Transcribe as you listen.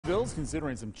Simpsonville's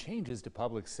considering some changes to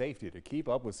public safety to keep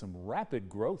up with some rapid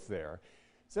growth there.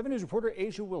 7 News reporter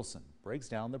Asia Wilson breaks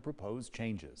down the proposed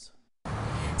changes.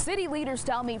 City leaders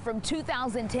tell me from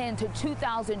 2010 to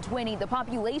 2020, the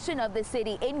population of the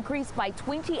city increased by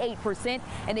 28%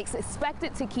 and it's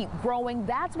expected to keep growing.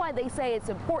 That's why they say it's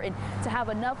important to have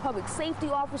enough public safety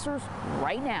officers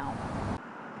right now.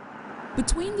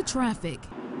 Between the traffic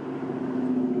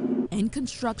and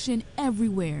construction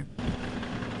everywhere,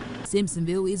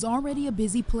 Simpsonville is already a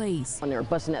busy place. When they're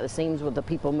busting at the seams with the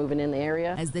people moving in the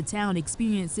area. As the town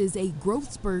experiences a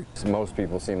growth spurt. Most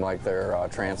people seem like they're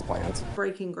transplants.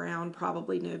 Breaking ground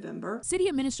probably November. City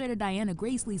Administrator Diana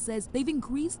Gracely says they've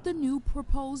increased the new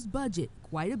proposed budget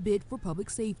quite a bit for public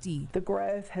safety. The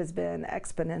growth has been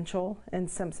exponential in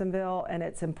Simpsonville, and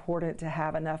it's important to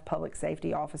have enough public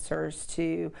safety officers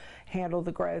to handle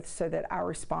the growth so that our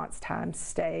response times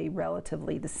stay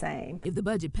relatively the same. If the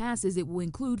budget passes, it will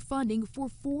include funding for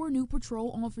 4 new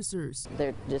patrol officers.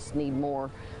 They just need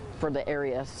more for the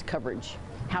area's coverage.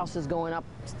 Houses going up,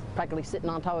 practically sitting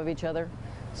on top of each other,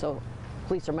 so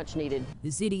police are much needed.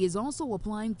 The city is also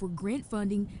applying for grant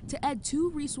funding to add 2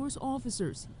 resource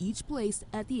officers, each placed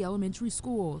at the elementary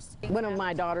schools. One of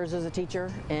my daughters is a teacher,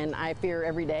 and I fear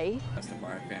every day. That's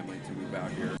my family to move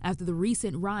out here. After the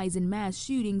recent rise in mass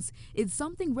shootings, it's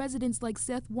something residents like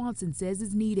Seth Watson says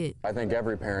is needed. I think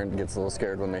every parent gets a little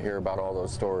scared when they hear about all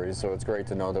those stories, so it's great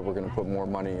to know that we're going to put more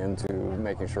money into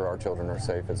making sure our children are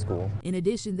safe at school. In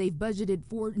addition, they've budgeted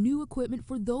for new equipment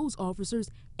for those officers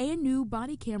and new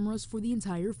body cameras for the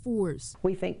entire force.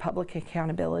 We think public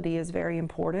accountability is very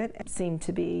important. It seemed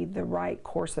to be the right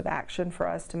course of action for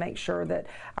us to make sure that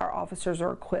our officers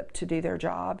are equipped to do their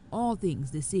job. All things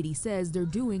the city says they're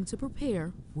doing to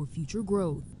prepare for future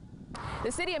growth.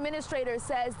 The city administrator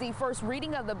says the first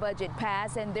reading of the budget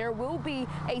passed and there will be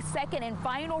a second and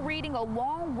final reading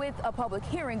along with a public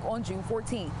hearing on June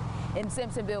 14th. In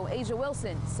Simpsonville, Asia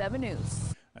Wilson, 7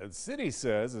 News. The city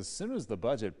says as soon as the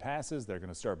budget passes, they're going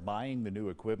to start buying the new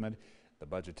equipment. The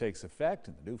budget takes effect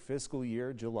in the new fiscal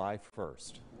year, July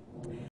 1st.